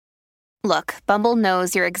Look, Bumble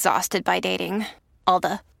knows you're exhausted by dating. All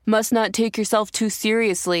the must not take yourself too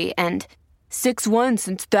seriously and 6'1"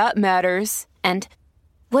 since that matters. And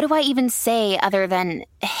what do I even say other than,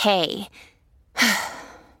 hey?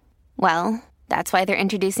 Well, that's why they're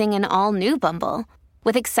introducing an all-new Bumble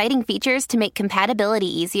with exciting features to make compatibility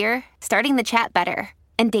easier, starting the chat better,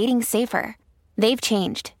 and dating safer. They've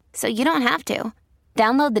changed, so you don't have to.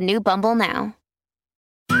 Download the new Bumble now.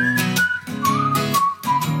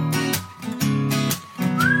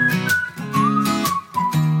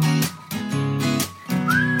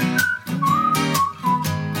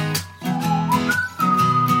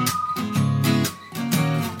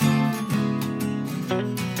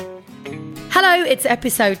 Hello, it's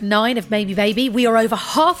episode 9 of Maybe Baby. We are over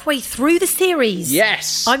halfway through the series.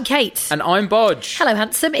 Yes. I'm Kate. And I'm Bodge. Hello,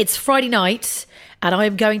 handsome. It's Friday night and I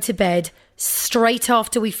am going to bed straight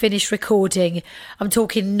after we finish recording. I'm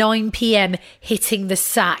talking 9 p.m. hitting the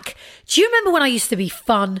sack. Do you remember when I used to be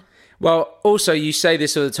fun? Well, also, you say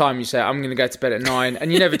this all the time. You say, I'm going to go to bed at 9,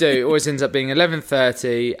 and you never do. It always ends up being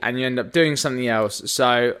 11:30, and you end up doing something else.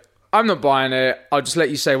 So I'm not buying it. I'll just let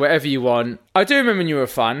you say whatever you want. I do remember when you were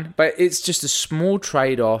fun, but it's just a small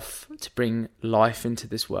trade-off to bring life into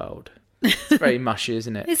this world. It's very mushy,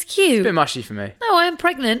 isn't it? It's cute. It's a bit mushy for me. No, I am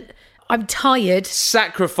pregnant. I'm tired.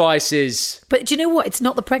 Sacrifices. But do you know what? It's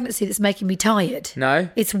not the pregnancy that's making me tired. No?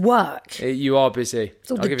 It's work. You are busy.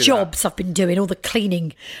 It's all the jobs I've been doing, all the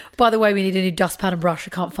cleaning. By the way, we need a new dustpan and brush.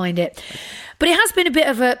 I can't find it. But it has been a bit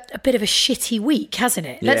of a shitty week, hasn't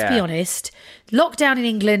it? Let's be honest. Lockdown in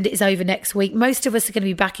England is over next week. Most of us are going to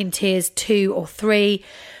be back in tiers 2 or 3.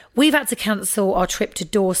 We've had to cancel our trip to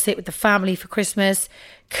Dorset with the family for Christmas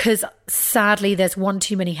because sadly there's one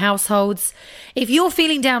too many households. If you're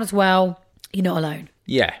feeling down as well, you're not alone.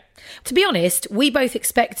 Yeah. To be honest, we both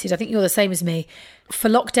expected, I think you're the same as me, for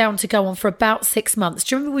lockdown to go on for about 6 months.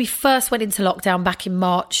 Do you remember we first went into lockdown back in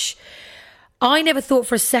March? I never thought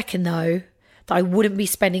for a second, though, that I wouldn't be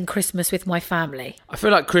spending Christmas with my family. I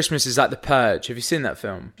feel like Christmas is like The Purge. Have you seen that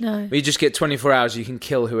film? No. Where you just get 24 hours, you can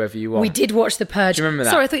kill whoever you want. We did watch The Purge. Do you remember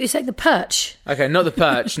that? Sorry, I thought you were saying The Perch. Okay, not The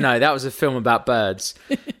Perch. No, that was a film about birds.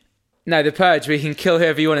 No, The Purge, where you can kill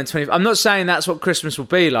whoever you want in 24... I'm not saying that's what Christmas will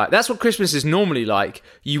be like. That's what Christmas is normally like.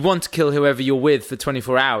 You want to kill whoever you're with for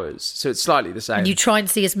 24 hours. So it's slightly the same. And you try and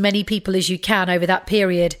see as many people as you can over that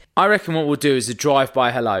period. I reckon what we'll do is a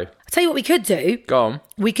drive-by hello. I'll tell you what we could do. Go on.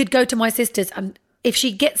 We could go to my sister's and if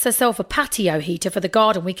she gets herself a patio heater for the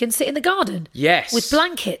garden, we can sit in the garden. Yes. With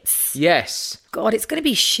blankets. Yes. God, it's going to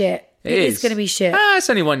be shit. It is going to be shit. It's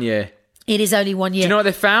only 1 year. It is only 1 year. Do you know what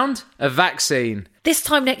they found? A vaccine. This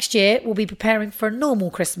time next year, we'll be preparing for a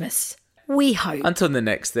normal Christmas. We hope. Until the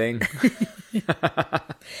next thing.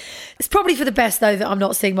 It's probably for the best, though, that I'm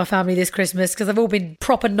not seeing my family this Christmas because they've all been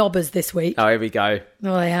proper knobbers this week. Oh, here we go.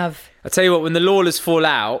 Oh, they have. I tell you what, when the lawless fall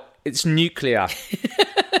out, it's nuclear.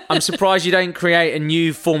 I'm surprised you don't create a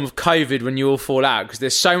new form of COVID when you all fall out because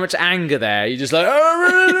there's so much anger there. You're just like,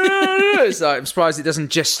 it's like, I'm surprised it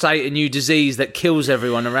doesn't gestate a new disease that kills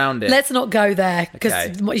everyone around it. Let's not go there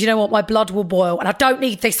because you know what? My blood will boil and I don't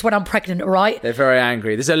need this when I'm pregnant, all right? They're very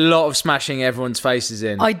angry. There's a lot of smashing everyone's faces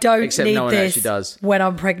in. I don't except need no one this actually does. when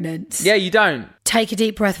I'm pregnant. Yeah, you don't. Take a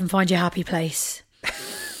deep breath and find your happy place. I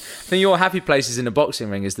think your happy place is in a boxing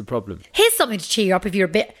ring is the problem. Here's something to cheer you up if you're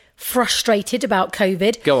a bit frustrated about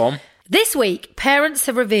COVID. Go on. This week, parents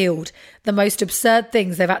have revealed the most absurd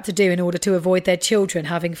things they've had to do in order to avoid their children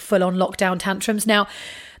having full-on lockdown tantrums. Now,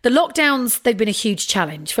 the lockdowns, they've been a huge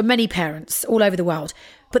challenge for many parents all over the world,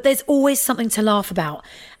 but there's always something to laugh about.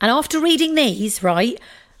 And after reading these, right,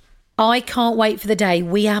 I can't wait for the day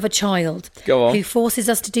we have a child who forces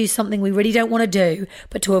us to do something we really don't want to do,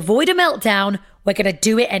 but to avoid a meltdown, we're going to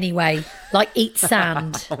do it anyway, like eat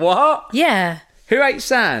sand. What? Yeah. Who ate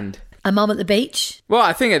sand? A mum at the beach. Well,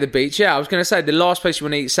 I think at the beach, yeah. I was going to say, the last place you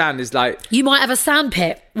want to eat sand is like... You might have a sand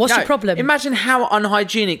pit. What's your problem? Imagine how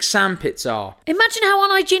unhygienic sand pits are. Imagine how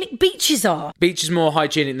unhygienic beaches are. Beach is more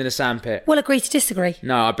hygienic than a sand pit. We'll agree to disagree.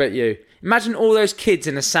 No, I bet you. Imagine all those kids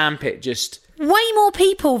in a sand pit just... Way more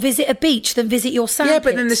people visit a beach than visit your sand pit. Yeah,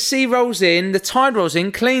 but then the sea rolls in, the tide rolls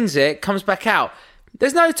in, cleans it, comes back out.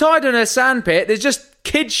 There's no tide on a sand pit. There's just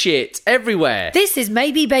kid shit everywhere. This is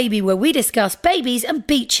Maybe Baby, where we discuss babies and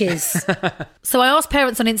beaches. So I asked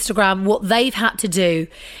parents on Instagram what they've had to do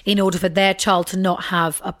in order for their child to not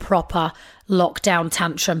have a proper lockdown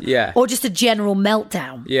tantrum. Yeah. Or just a general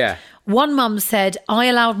meltdown. Yeah. One mum said, I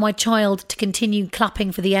allowed my child to continue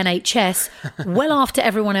clapping for the NHS well after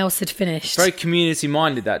everyone else had finished. Very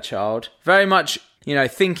community-minded, that child. Very much,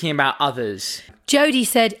 thinking about others. Jodie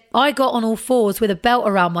said, I got on all fours with a belt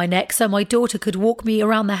around my neck so my daughter could walk me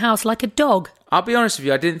around the house like a dog. I'll be honest with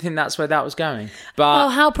you, I didn't think that's where that was going. But Oh,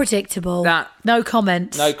 how predictable. No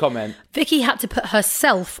comment. No comment. Vicky had to put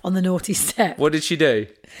herself on the naughty step. What did she do?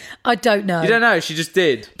 I don't know. You don't know, she just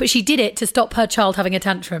did. But she did it to stop her child having a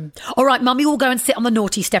tantrum. All right, Mummy, we'll go and sit on the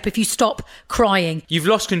naughty step if you stop crying. You've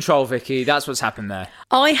lost control, Vicky. That's what's happened there.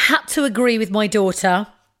 I had to agree with my daughter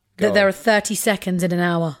Go that on. there are 30 seconds in an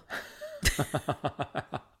hour.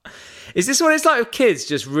 Is this what it's like with kids?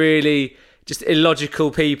 Just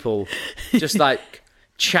illogical people. Just like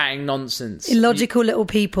chatting nonsense. Illogical little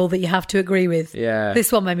people that you have to agree with. Yeah.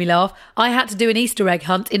 This one made me laugh. I had to do an Easter egg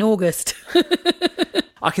hunt in August.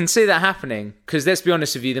 I can see that happening because let's be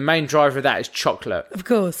honest with you, the main driver of that is chocolate. Of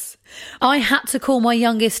course. I had to call my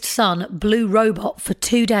youngest son Blue Robot for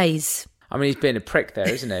 2 days. I mean, he's being a prick there,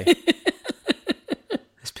 isn't he?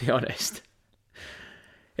 Let's be honest.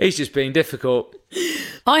 He's just being difficult.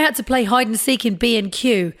 I had to play hide and seek in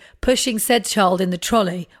B&Q, pushing said child in the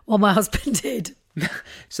trolley while my husband did.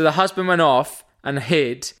 So the husband went off and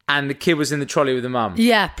hid and the kid was in the trolley with the mum.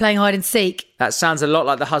 Yeah, playing hide and seek. That sounds a lot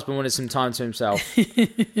like the husband wanted some time to himself. Do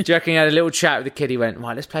you reckon he had a little chat with the kid? He went,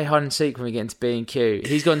 right, let's play hide and seek when we get into B&Q.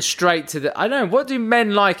 He's gone straight to the... I don't know, what do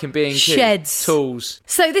men like in B&Q? Sheds. Tools.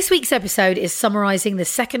 So this week's episode is summarising the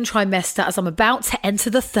second trimester as I'm about to enter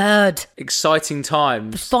the third. Exciting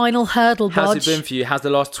times. Final hurdle, How's Bodge. it been for you? How's the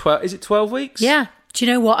last 12... Is it 12 weeks? Yeah. Do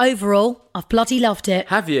you know what? Overall, I've bloody loved it.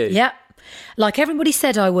 Have you? Yep. Like everybody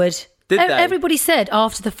said I would. Did they? Everybody said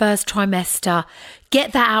after the first trimester,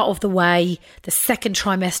 get that out of the way. The second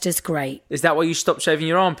trimester's great. Is that why you stopped shaving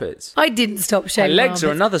your armpits? I didn't stop My shaving legs my are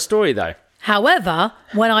armpits. another story, though. However,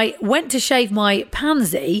 when I went to shave my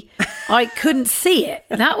pansy, I couldn't see it.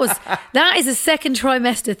 That is a second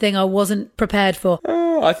trimester thing I wasn't prepared for.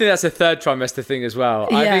 Oh, I think that's a third trimester thing as well.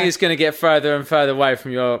 I Yeah. think it's going to get further and further away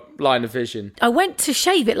from your line of vision. I went to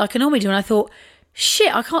shave it like I normally do, and I thought,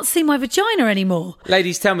 shit, I can't see my vagina anymore.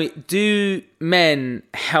 Ladies, tell me, do men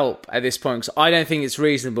help at this point? Because I don't think it's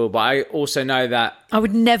reasonable, but I also know that... I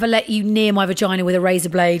would never let you near my vagina with a razor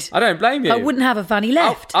blade. I don't blame you. I wouldn't have a fanny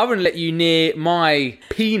left. I wouldn't let you near my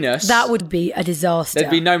penis. That would be a disaster.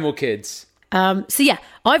 There'd be no more kids. So yeah,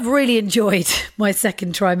 I've really enjoyed my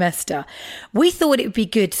second trimester. We thought it would be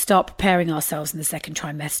good to start preparing ourselves in the second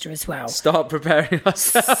trimester as well. Start preparing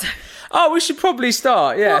ourselves. Oh, we should probably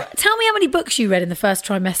start, yeah. Well, tell me how many books you read in the first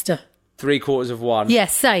trimester. 3/4 of one. Yeah,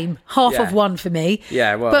 same. Half Yeah. of one for me.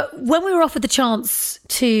 Yeah, well. But when we were offered the chance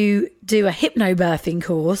to do a hypnobirthing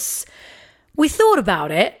course, we thought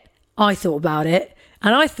about it. I thought about it.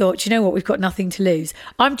 And I thought, you know what, we've got nothing to lose.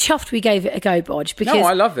 I'm chuffed we gave it a go, Bodge, because No,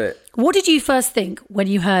 I love it. what did you first think when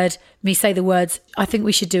you heard me say the words, I think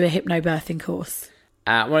we should do a hypnobirthing course?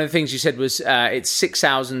 One of the things you said was it's 6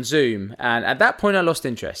 hours on Zoom. And at that point, I lost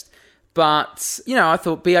interest. But, you know, I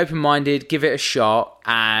thought be open-minded, give it a shot.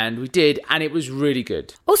 And we did. And it was really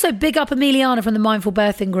good. Also, big up Emiliana from the Mindful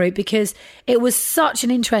Birthing group, because it was such an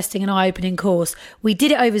interesting and eye-opening course. We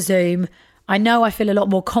did it over Zoom. I know I feel a lot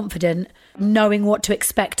more confident knowing what to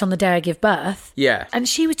expect on the day I give birth. Yeah. And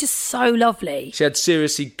she was just so lovely. She had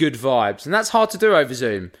seriously good vibes. And that's hard to do over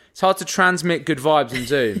Zoom. It's hard to transmit good vibes on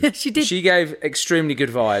Zoom. She did. She gave extremely good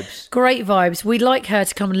vibes. Great vibes. We'd like her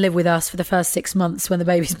to come and live with us for the first 6 months when the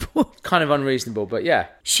baby's born. Kind of unreasonable, but yeah.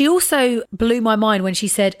 She also blew my mind when she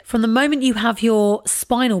said, from the moment you have your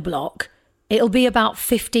spinal block, it'll be about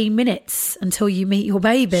 15 minutes until you meet your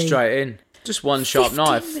baby. Straight in. Just one sharp 15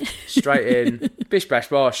 knife. Straight in. Bish, bash,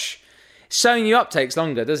 bosh. Sewing you up takes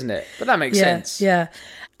longer, doesn't it? But that makes sense. Yeah.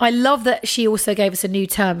 I love that she also gave us a new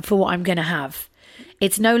term for what I'm going to have.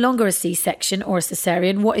 It's no longer a C-section or a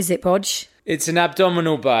cesarean. What is it, Bodge? It's an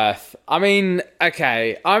abdominal birth. I mean,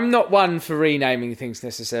 okay, I'm not one for renaming things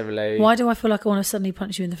necessarily. Why do I feel like I want to suddenly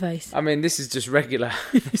punch you in the face? I mean, this is just regular.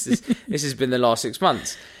 This has been the last 6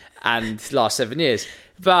 months and last 7 years.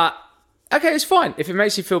 But, okay, it's fine. If it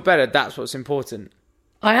makes you feel better, that's what's important.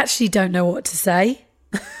 I actually don't know what to say.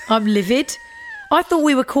 I'm livid. I thought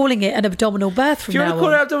we were calling it an abdominal birth from If you want now to call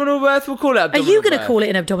on. it abdominal birth, we'll call it Are abdominal you going to birth. call it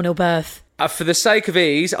an abdominal birth? For the sake of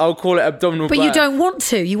ease, I'll call it abdominal birth. But you don't want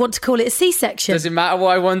to. You want to call it a C-section. Does it matter what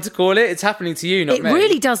I want to call it? It's happening to you, not It me.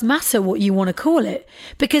 really does matter what you want to call it,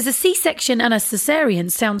 because a C-section and a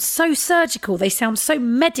cesarean sound so surgical. They sound so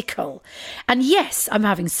medical. And yes, I'm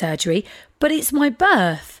having surgery, but it's my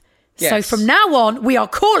birth. So Yes. from now on, we are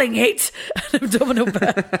calling it an abdominal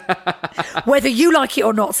birth. Whether you like it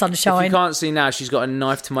or not, If sunshine. you can't see now, she's got a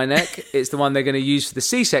knife to my neck. It's the one they're going to use for the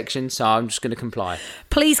C-section, so I'm just going to comply.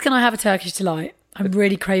 Please, can I have a Turkish delight? I'm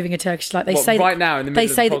really craving a Turkish delight. They What, say right now in the middle they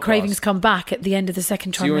of say the that podcast? cravings come back at the end of the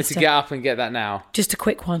second trimester. So you want to get up and get that now? Just a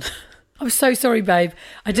quick one. I'm so sorry, babe.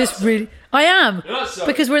 I am. You're not sorry.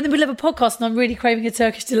 Because we're in the middle of a podcast and I'm really craving a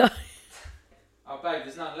Turkish delight. Oh, babe,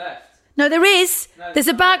 there's none left. No, there is. No, there's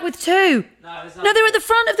a bag with 2. No, there's none. No, they're at the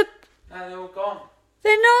front of the... No, they're all gone.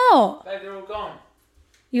 They're not. Babe, they're all gone.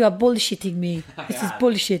 You are bullshitting me. This is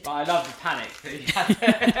bullshit. But I love the panic that you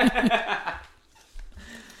had.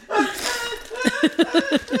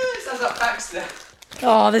 Sounds like Baxter.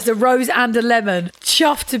 Oh, there's a rose and a lemon.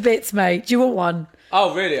 Chuffed to bits, mate. Do you want one?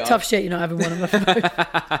 Oh, really? Tough shit, you're not having one of them.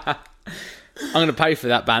 I'm going to pay for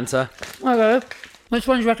that banter. Okay. Which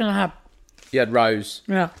one do you reckon I have? You had Rose.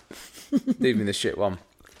 Yeah. Leave me the shit one.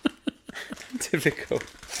 Typical.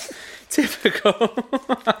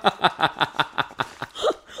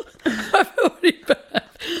 I've already bad.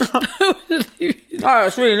 Oh,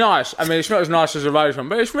 it's really nice. I mean, it's not as nice as a Rose one,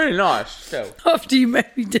 but it's really nice still. After you made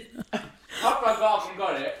me dinner. After I got up and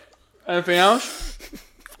got it. Anything else?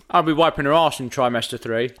 I'll be wiping her arse in trimester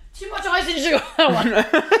 3. Too much ice and sugar. That one.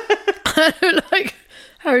 I don't like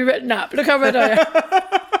Harry Redknapp. Look how red I am.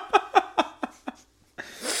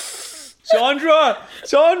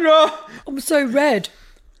 Sandra! I'm so red.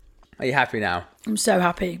 Are you happy now? I'm so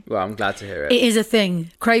happy. Well, I'm glad to hear it. It is a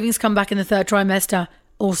thing. Cravings come back in the 3rd trimester.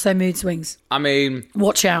 Also mood swings. I mean...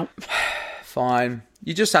 Watch out. Fine.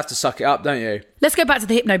 You just have to suck it up, don't you? Let's go back to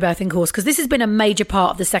the hypnobirthing course because this has been a major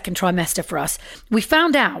part of the 2nd trimester for us. We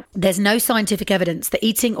found out there's no scientific evidence that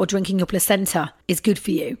eating or drinking your placenta is good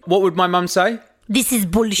for you. What would my mum say? This is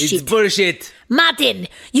bullshit. It's bullshit. Martin,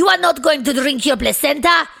 you are not going to drink your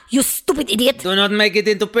placenta, you stupid idiot. Do not make it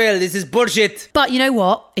into pill. This is bullshit. But you know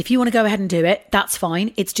what? If you want to go ahead and do it, that's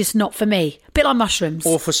fine. It's just not for me. Bit like mushrooms.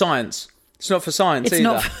 Or for science. It's not for science It's either.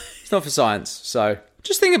 not It's not for science. So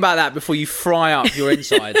just think about that before you fry up your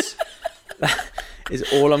insides. That is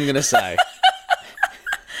all I'm going to say.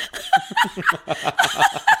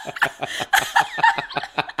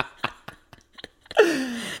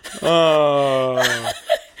 Oh,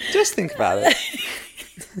 just think about it.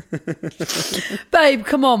 Babe,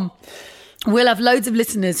 come on. We'll have loads of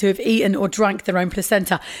listeners who have eaten or drank their own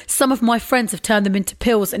placenta. Some of my friends have turned them into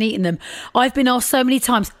pills and eaten them. I've been asked so many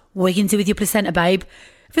times, what are you going to do with your placenta, babe?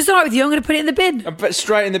 If it's all right with you, I'm going to put it in the bin. I put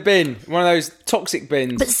straight in the bin. One of those toxic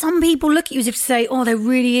bins. But some people look at you as if to say, oh, they're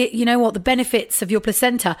really, you know what, the benefits of your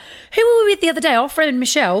placenta. Who were we with the other day? Our friend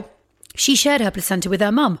Michelle, she shared her placenta with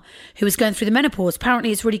her mum, who was going through the menopause.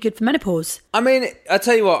 Apparently, it's really good for menopause. I mean, I'll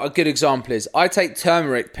tell you what a good example is. I take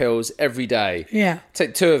turmeric pills every day. Yeah.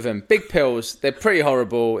 Take 2 of them. Big pills. They're pretty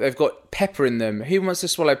horrible. They've got pepper in them. Who wants to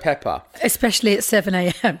swallow pepper? Especially at 7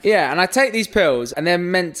 a.m. Yeah, and I take these pills and they're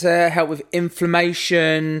meant to help with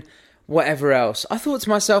inflammation, whatever else. I thought to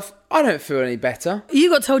myself, I don't feel any better. You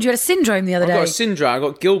got told you had a syndrome the other day. I've got a syndrome. I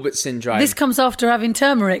got Gilbert syndrome. This comes after having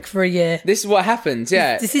turmeric for a year. This is what happens,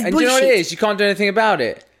 yeah. This is and do you know what it bullshit. is? You can't do anything about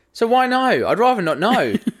it. So why know? I'd rather not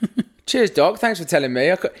know. Cheers, Doc. Thanks for telling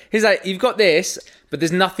me. He's like, you've got this, but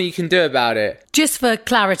there's nothing you can do about it. Just for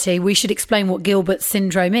clarity, we should explain what Gilbert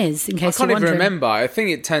syndrome is, in I case can't you're even wondering. remember. I think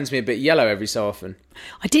it turns me a bit yellow every so often.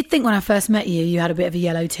 I did think when I first met you, you had a bit of a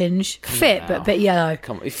yellow tinge. Fit, but a bit yellow.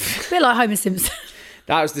 Come on. A bit like Homer Simpson.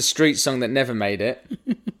 That was the street song that never made it.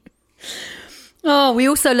 Oh, we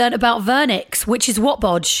also learnt about vernix, which is what,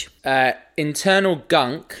 Bodge? Internal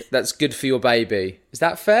gunk that's good for your baby. Is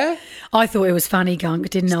that fair? I thought it was fanny gunk,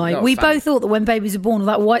 didn't I? not We fanny. both thought that when babies are born, all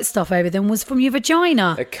that white stuff over them was from your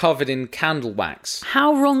vagina. They're covered in candle wax.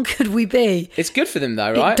 How wrong could we be? It's good for them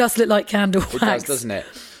though, right? It does look like candle It wax. does, doesn't it?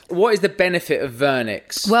 What is the benefit of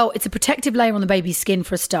vernix? Well, it's a protective layer on the baby's skin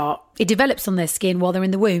for a start. It develops on their skin while they're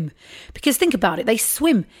in the womb. Because think about it, they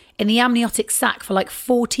swim in the amniotic sac for like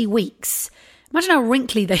 40 weeks. Imagine how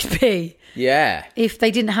wrinkly they'd be Yeah. if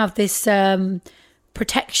they didn't have this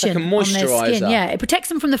protection Like a on their skin. moisturiser. Yeah, it protects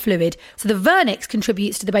them from the fluid. So the vernix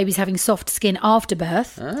contributes to the baby's having soft skin after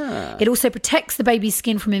birth. It also protects the baby's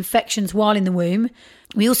skin from infections while in the womb.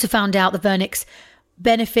 We also found out the vernix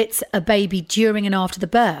benefits a baby during and after the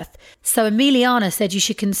birth. So Emiliana said you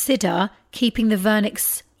should consider keeping the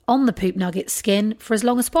vernix on the poop nugget skin for as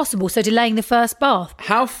long as possible, so delaying the first bath.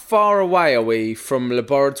 How far away are we from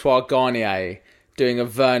Laboratoire Garnier doing a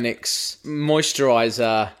vernix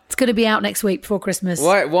moisturiser? It's going to be out next week before Christmas.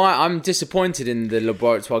 Why? I'm disappointed in the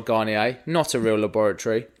Laboratoire Garnier. Not a real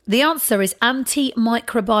laboratory. The answer is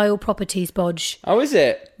antimicrobial properties, Bodge. Oh, is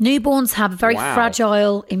it? Newborns have a very Wow.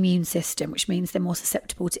 fragile immune system, which means they're more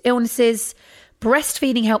susceptible to illnesses.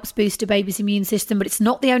 Breastfeeding helps boost a baby's immune system, but it's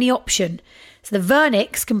not the only option. So the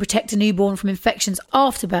vernix can protect a newborn from infections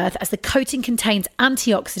after birth, as the coating contains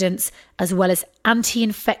antioxidants as well as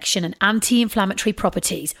anti-infection and anti-inflammatory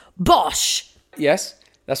properties. Bosh! Yes.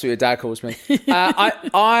 That's what your dad calls me.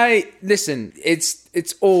 I listen.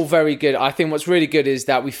 It's all very good. I think what's really good is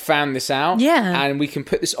that we found this out. Yeah. And we can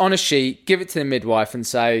put this on a sheet, give it to the midwife, and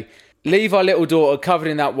say, leave our little daughter covered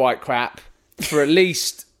in that white crap for at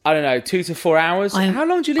least, I don't know, 2 to 4 hours. How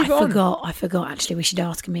long do you leave it on? I forgot. Actually, we should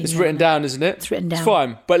ask me. It's written down, isn't it? It's written down. It's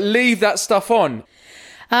fine, but leave that stuff on.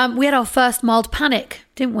 We had our first mild panic,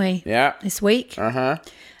 didn't we? Yeah. This week. Uh-huh.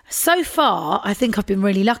 So far, I think I've been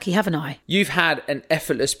really lucky, haven't I? You've had an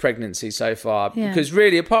effortless pregnancy so far. Yeah. Because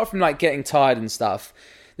really, apart from like getting tired and stuff,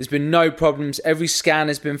 there's been no problems. Every scan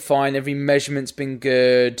has been fine. Every measurement's been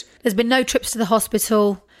good. There's been no trips to the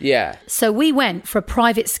hospital. Yeah. So we went for a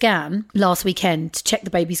private scan last weekend to check the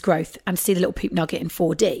baby's growth and see the little poop nugget in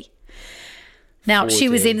 4D. Now, 4D. She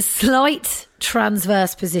was in slight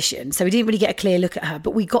transverse position, so we didn't really get a clear look at her,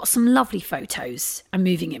 but we got some lovely photos and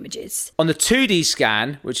moving images. On the 2D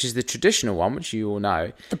scan, which is the traditional one, which you all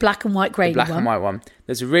know, The black and white grading the black and white one,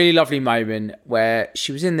 there's a really lovely moment where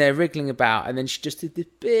she was in there wriggling about, and then she just did this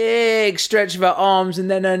big stretch of her arms and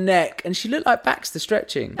then her neck, and she looked like Baxter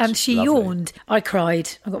stretching. And she yawned. I cried.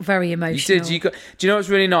 I got very emotional. You did. Do you know what's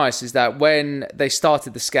really nice is that when they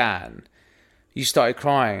started the scan, you started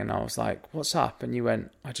crying, and I was like, what's up? And you went,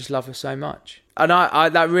 I just love her so much. And I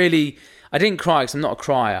didn't cry because I'm not a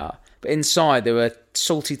crier, but inside there were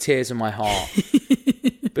salty tears in my heart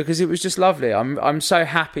because it was just lovely. I'm so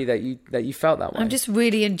happy that you felt that way. I'm just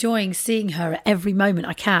really enjoying seeing her at every moment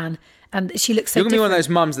I can. And she looks so You're going to be one of different. those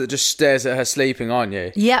mums that just stares at her sleeping, aren't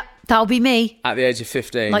you? Yep, that'll be me. At the age of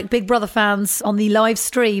 15. Like Big Brother fans on the live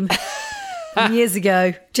stream years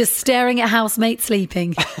ago, just staring at housemate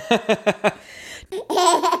sleeping.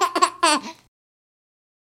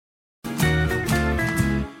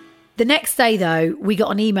 The next day, though, we got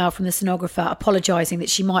an email from the sonographer apologising that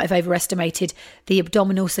she might have overestimated the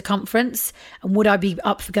abdominal circumference, and would I be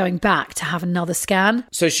up for going back to have another scan?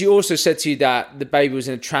 So she also said to you that the baby was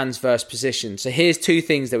in a transverse position. So here's 2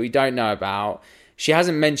 things that we don't know about. She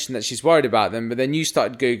hasn't mentioned that she's worried about them, but then you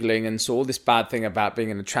started Googling and saw all this bad thing about being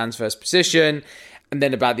in a transverse position, and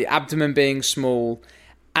then about the abdomen being small.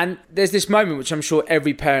 And there's this moment, which I'm sure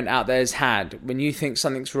every parent out there has had, when you think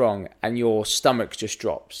something's wrong and your stomach just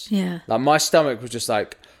drops. Yeah. Like my stomach was just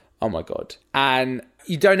like, oh my God. And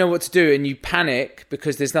you don't know what to do, and you panic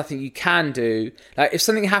because there's nothing you can do. Like if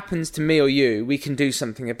something happens to me or you, we can do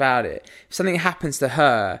something about it. If something happens to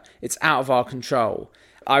her, it's out of our control.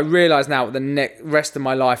 I realise now what the rest of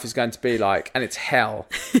my life is going to be like, and it's hell.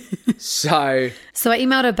 So I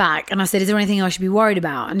emailed her back and I said, is there anything I should be worried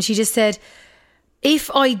about? And she just said,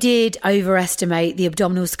 if I did overestimate the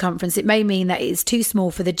abdominal circumference, it may mean that it is too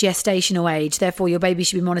small for the gestational age. Therefore, your baby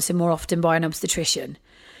should be monitored more often by an obstetrician.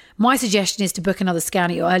 My suggestion is to book another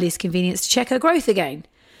scan at your earliest convenience to check her growth again.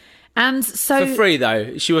 And so... For free,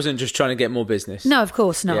 though. She wasn't just trying to get more business. No, of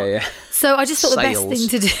course not. Yeah. So I just thought Sales. the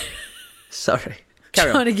best thing to do... Sorry.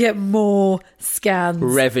 Carry trying to get more scans.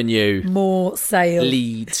 Revenue. More sales.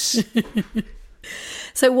 Leads.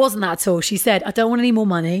 So it wasn't that at all. She said, I don't want any more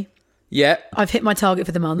money. Yeah. I've hit my target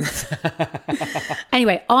for the month.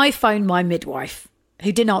 Anyway, I phoned my midwife,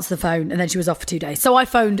 who didn't answer the phone, and then she was off for 2 days. So I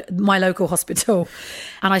phoned my local hospital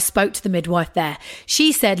and I spoke to the midwife there.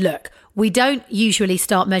 She said, look, we don't usually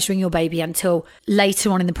start measuring your baby until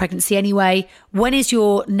later on in the pregnancy anyway. When is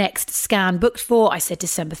your next scan booked for? I said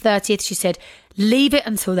December 30th. She said, leave it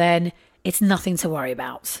until then. It's nothing to worry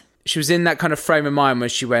about. She was in that kind of frame of mind where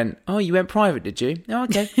she went, oh, you went private, did you? Oh,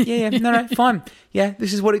 okay. Yeah. No, fine. Yeah,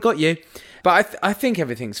 this is what it got you. But I think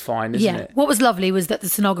everything's fine, isn't it? What was lovely was that the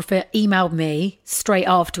sonographer emailed me straight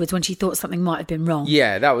afterwards when she thought something might have been wrong.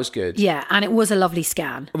 Yeah, that was good. Yeah, and it was a lovely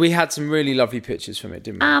scan. We had some really lovely pictures from it,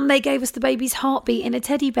 didn't we? And they gave us the baby's heartbeat in a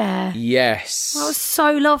teddy bear. Yes. That was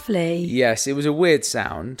so lovely. Yes, it was a weird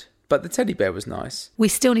sound, but the teddy bear was nice. We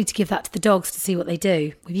still need to give that to the dogs to see what they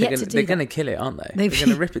do. We've yet to do They're that. going to kill it, aren't they? They're going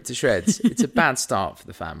to rip it to shreds. It's a bad start for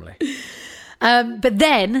the family. But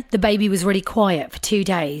then the baby was really quiet for 2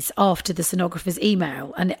 days after the sonographer's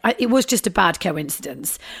email. And it was just a bad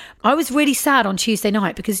coincidence. I was really sad on Tuesday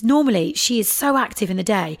night because normally she is so active in the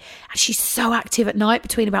day and she's so active at night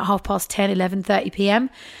between about 10:30, 11:30 p.m.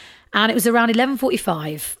 And it was around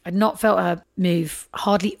 11:45. I'd not felt her move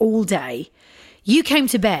hardly all day. You came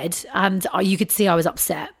to bed and you could see I was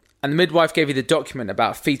upset. And the midwife gave you the document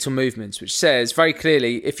about fetal movements, which says very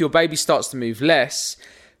clearly, if your baby starts to move less,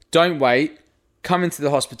 don't wait. Come into the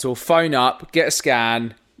hospital, phone up, get a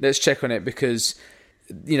scan, let's check on it because,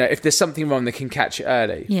 if there's something wrong, they can catch it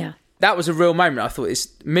early. Yeah. That was a real moment. I thought, it's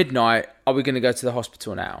midnight, are we going to go to the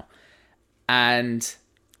hospital now? And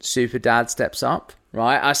Super Dad steps up,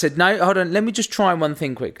 right? I said, no, hold on, let me just try one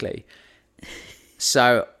thing quickly.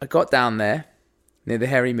 So I got down there near the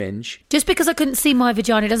hairy minge. Just because I couldn't see my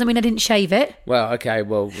vagina doesn't mean I didn't shave it. Well, okay,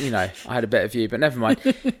 well, I had a better view, but never mind.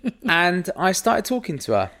 And I started talking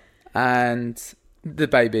to her, and the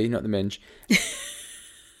baby, not the minge.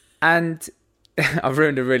 And I've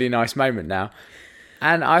ruined a really nice moment now.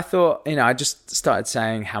 And I thought, I just started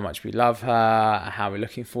saying how much we love her, how we're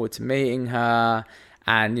looking forward to meeting her,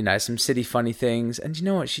 and, some silly, funny things. And you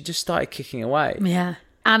know what? She just started kicking away. Yeah.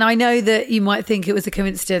 And I know that you might think it was a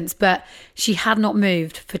coincidence, but she had not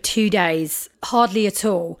moved for 2 days, hardly at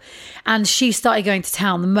all. And she started going to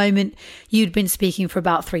town the moment you'd been speaking for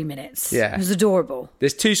about 3 minutes. Yeah. It was adorable.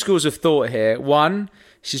 There's two schools of thought here. One,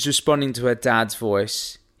 she's responding to her dad's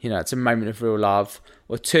voice. It's a moment of real love.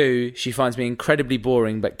 Or two, she finds me incredibly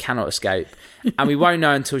boring but cannot escape. And we won't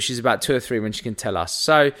know until she's about 2 or 3 when she can tell us.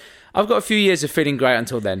 So I've got a few years of feeling great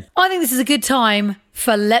until then. I think this is a good time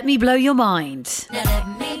for Let Me Blow Your Mind. Now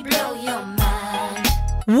let me blow your mind.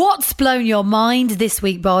 What's blown your mind this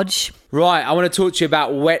week, Bodge? Right, I want to talk to you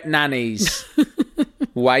about wet nannies.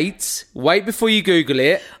 Wait before you Google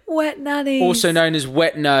it. Wet nannies. Also known as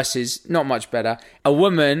wet nurses, not much better. A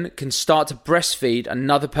woman can start to breastfeed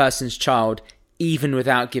another person's child even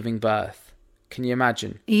without giving birth. Can you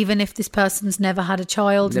imagine? Even if this person's never had a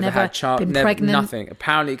child, never had child, been pregnant. Nothing.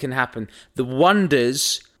 Apparently it can happen. The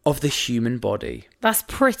wonders of the human body. That's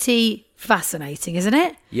pretty fascinating, isn't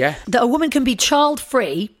it? Yeah. That a woman can be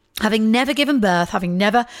child-free, having never given birth, having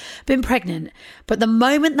never been pregnant. But the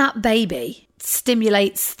moment that baby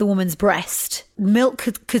stimulates the woman's breast, milk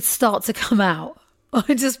could start to come out.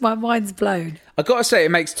 My mind's blown. I've got to say,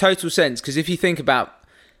 it makes total sense, because if you think about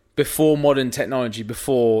before modern technology,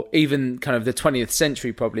 before even kind of the 20th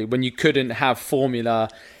century probably, when you couldn't have formula,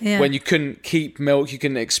 when you couldn't keep milk, you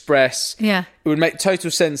couldn't express, it would make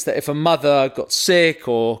total sense that if a mother got sick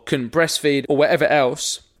or couldn't breastfeed or whatever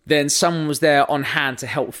else, then someone was there on hand to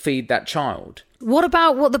help feed that child. What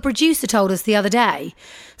about what the producer told us the other day?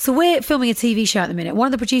 So we're filming a TV show at the minute. One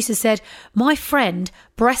of the producers said, my friend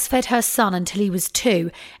breastfed her son until he was 2,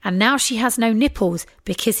 and now she has no nipples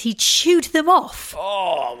because he chewed them off.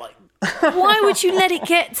 Oh, my. Why would you let it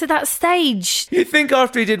get to that stage? You'd think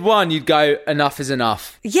after he did one, you'd go, enough is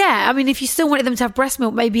enough. Yeah, I mean, if you still wanted them to have breast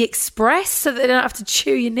milk, maybe express so that they don't have to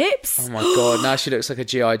chew your nips. Oh, my God. Now she looks like a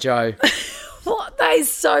G.I. Joe. What? That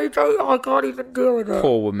is so... I can't even deal with it.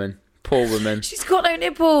 Poor woman. She's got no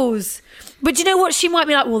nipples. But you know what? She might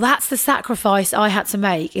be like, well, that's the sacrifice I had to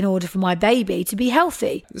make in order for my baby to be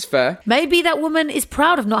healthy. That's fair. Maybe that woman is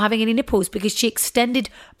proud of not having any nipples because she extended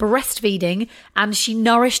breastfeeding and she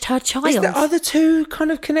nourished her child. Is the other two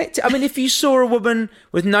kind of connected? I mean, if you saw a woman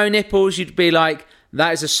with no nipples, you'd be like,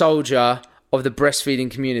 that is a soldier of the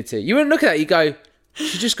breastfeeding community. You wouldn't look at that, you go,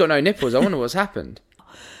 she just got no nipples. I wonder what's happened.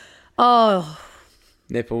 Oh.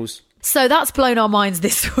 Nipples. So that's blown our minds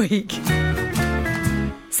this week.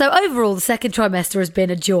 So overall, the second trimester has been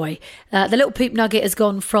a joy. The little poop nugget has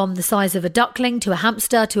gone from the size of a duckling to a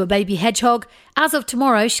hamster to a baby hedgehog. As of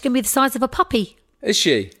tomorrow, she's going to be the size of a puppy. Is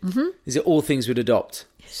she? Mm-hmm. Is it all things we'd adopt?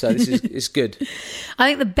 So this is it's good. I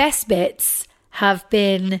think the best bits have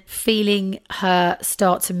been feeling her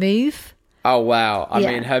start to move. Oh, wow. I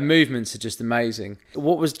mean, her movements are just amazing.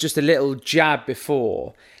 What was just a little jab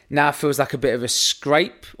before now feels like a bit of a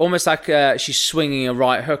scrape, almost like she's swinging a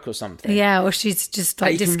right hook or something. Yeah, or she's just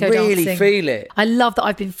like disco dancing. You can really dancing. feel it. I love that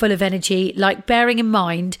I've been full of energy. Like, bearing in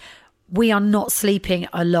mind, we are not sleeping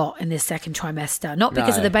a lot in this second trimester. Not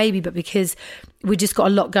because of the baby, but because we just got a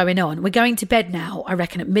lot going on. We're going to bed now, I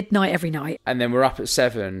reckon, at midnight every night. And then we're up at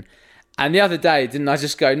 7. And the other day, didn't I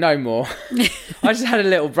just go, no more? I just had a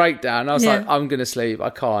little breakdown. I was like, I'm going to sleep. I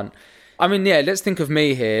can't. I mean, let's think of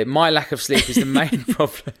me here. My lack of sleep is the main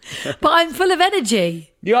problem. But I'm full of energy.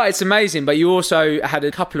 Yeah, it's amazing. But you also had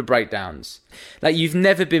a couple of breakdowns. Like, you've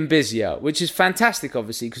never been busier, which is fantastic,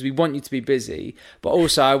 obviously, because we want you to be busy. But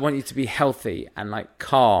also, I want you to be healthy and, like,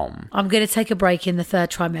 calm. I'm going to take a break in the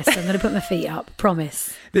third trimester. I'm going to put my feet up.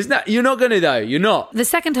 Promise. You're not going to, though. You're not. The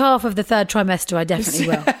second half of the third trimester, I definitely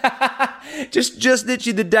will. Just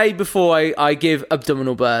literally the day before I give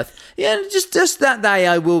abdominal birth. Yeah, just that day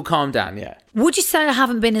I will calm down, yeah. Would you say I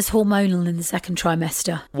haven't been as hormonal in the second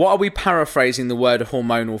trimester? What are we paraphrasing the word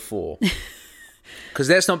hormonal for? Because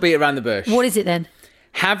let's not beat around the bush. What is it then?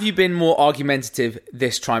 Have you been more argumentative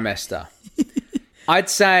this trimester? I'd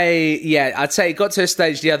say it got to a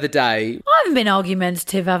stage the other day. I haven't been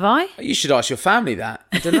argumentative, have I? You should ask your family that.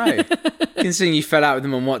 I don't know. Considering you fell out with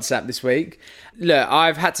them on WhatsApp this week. Look,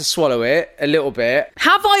 I've had to swallow it a little bit.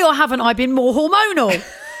 Have I or haven't I been more hormonal?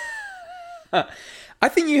 I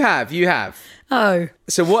think you have. You have. Oh.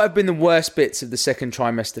 So what have been the worst bits of the second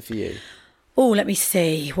trimester for you? Oh, let me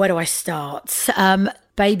see. Where do I start?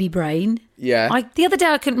 baby brain. Yeah. The other day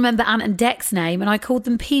I couldn't remember Ant and Dec's name, and I called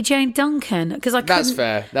them PJ and Duncan because I couldn't.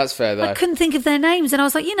 That's fair though. I couldn't think of their names, and I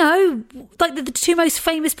was like, like the two most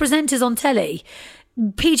famous presenters on telly,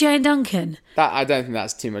 PJ and Duncan. I don't think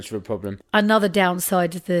that's too much of a problem. Another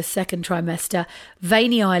downside of the second trimester: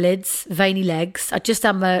 veiny eyelids, veiny legs. I just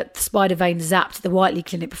had my spider vein zapped at the Whiteley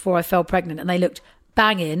clinic before I fell pregnant, and they looked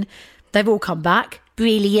banging. They've all come back.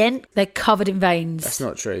 Brilliant. They're covered in veins. That's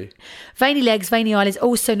not true. Veiny legs, veiny eyelids,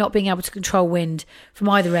 also not being able to control wind from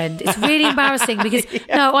either end. It's really embarrassing because,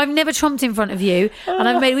 no, I've never trumped in front of you.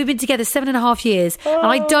 And we've been together 7.5 years. And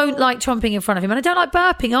I don't like trumping in front of him. And I don't like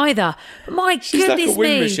burping either. But my She's goodness like a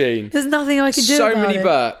wind me. machine. There's nothing I can do So about many it.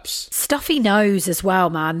 burps. Stuffy nose as well,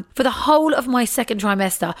 man. For the whole of my second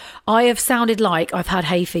trimester, I have sounded like I've had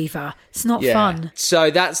hay fever. It's not fun. So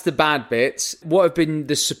that's the bad bits. What have been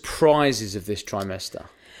the surprises of this trimester?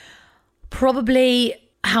 Probably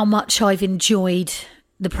how much I've enjoyed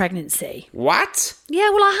the pregnancy. What? Yeah,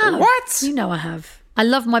 well, I have. What? You know I have. I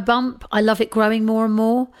love my bump. I love it growing more and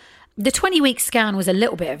more. The 20-week scan was a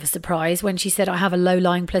little bit of a surprise when she said I have a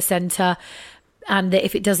low-lying placenta and that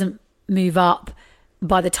if it doesn't move up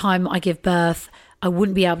by the time I give birth, I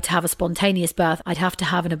wouldn't be able to have a spontaneous birth. I'd have to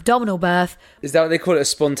have an abdominal birth. Is that what they call it, a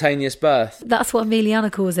spontaneous birth? That's what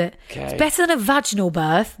Emiliana calls it. Okay. It's better than a vaginal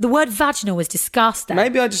birth. The word vaginal is disgusting.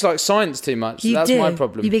 Maybe I just like science too much. You That's do. my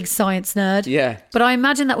problem. You big science nerd. Yeah. But I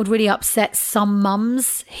imagine that would really upset some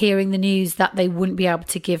mums hearing the news that they wouldn't be able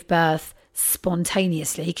to give birth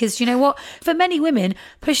spontaneously, because you know what, for many women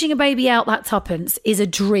pushing a baby out that tuppence is a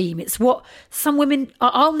dream. It's what some women,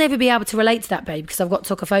 I'll never be able to relate to that, babe, because I've got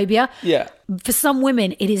tocophobia. Yeah. For some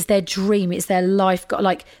women it is their dream, it's their life,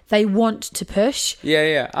 like they want to push.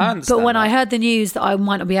 Yeah, I understand. But when that. I heard the news that I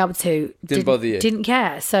might not be able to, Didn't bother you. Didn't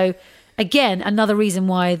care. So again, another reason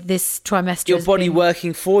why this trimester your has body been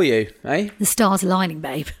working for you, eh? the stars aligning,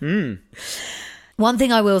 babe. One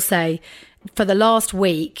thing I will say, for the last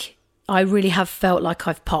week I really have felt like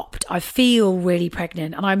I've popped. I feel really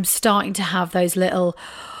pregnant and I'm starting to have those little,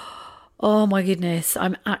 oh my goodness,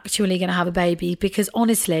 I'm actually going to have a baby, because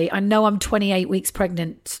honestly, I know I'm 28 weeks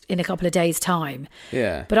pregnant in a couple of days' time.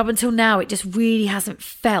 Yeah. But up until now, it just really hasn't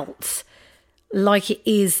felt like it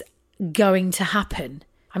is going to happen.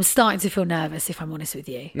 I'm starting to feel nervous, if I'm honest with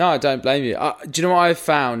you. No, I don't blame you. Do you know what I've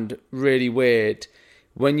found really weird?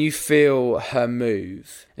 When you feel her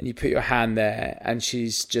move and you put your hand there and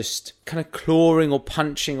she's just kind of clawing or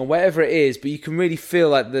punching or whatever it is, but you can really feel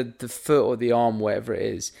like the foot or the arm, whatever it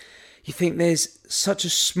is, you think there's such a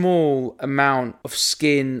small amount of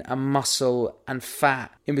skin and muscle and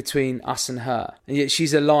fat in between us and her. And yet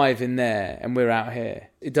she's alive in there and we're out here.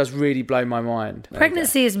 It does really blow my mind.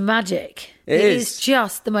 Pregnancy is magic. It is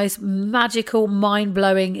just the most magical,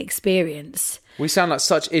 mind-blowing experience. We sound like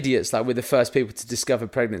such idiots, like we're the first people to discover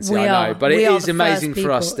pregnancy, We I know. are. But We it are is the amazing first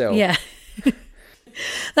for us people. still. Yeah.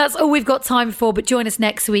 That's all we've got time for, but join us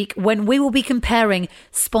next week when we will be comparing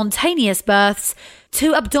spontaneous births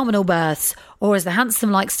to abdominal births, or as the handsome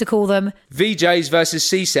likes to call them. VJs versus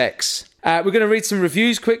C-sex. We're going to read some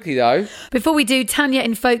reviews quickly, though. Before we do, Tanya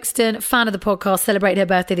in Folkestone, fan of the podcast, celebrated her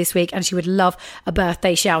birthday this week and she would love a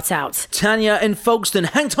birthday shout out. Tanya in Folkestone.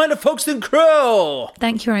 Hang tight to Folkestone crew.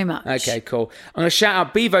 Thank you very much. Okay, cool. I'm going to shout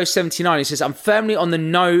out Bevo79. He says, I'm firmly on the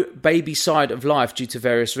no baby side of life due to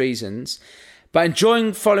various reasons, but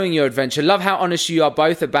enjoying following your adventure. Love how honest you are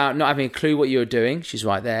both about not having a clue what you're doing. She's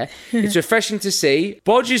right there. It's refreshing to see.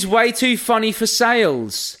 Bodge is way too funny for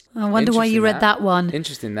sales. I wonder why you read that one.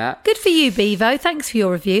 Interesting that. Good for you, Bevo. Thanks for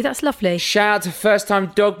your review. That's lovely. Shout out to first time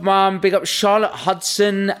dog mum. Big up Charlotte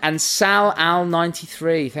Hudson and Sal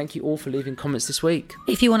Al93. Thank you all for leaving comments this week.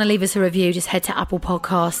 If you want to leave us a review, just head to Apple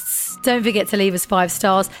Podcasts. Don't forget to leave us 5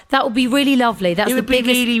 stars. That would be really lovely. That's the biggest.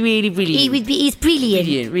 really It would be. It's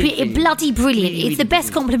brilliant. Brilliant. Bloody brilliant. Really, It's the really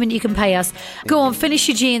best compliment you can pay us. Go on, finish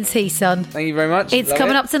your G&T, son. Thank you very much. It's Love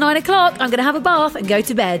coming it. up to 9 o'clock. I'm going to have a bath and go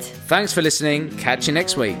to bed. Thanks for listening. Catch you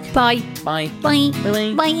next week. Bye. Bye. Bye.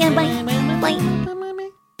 Bye. Bye. Bye. Bye.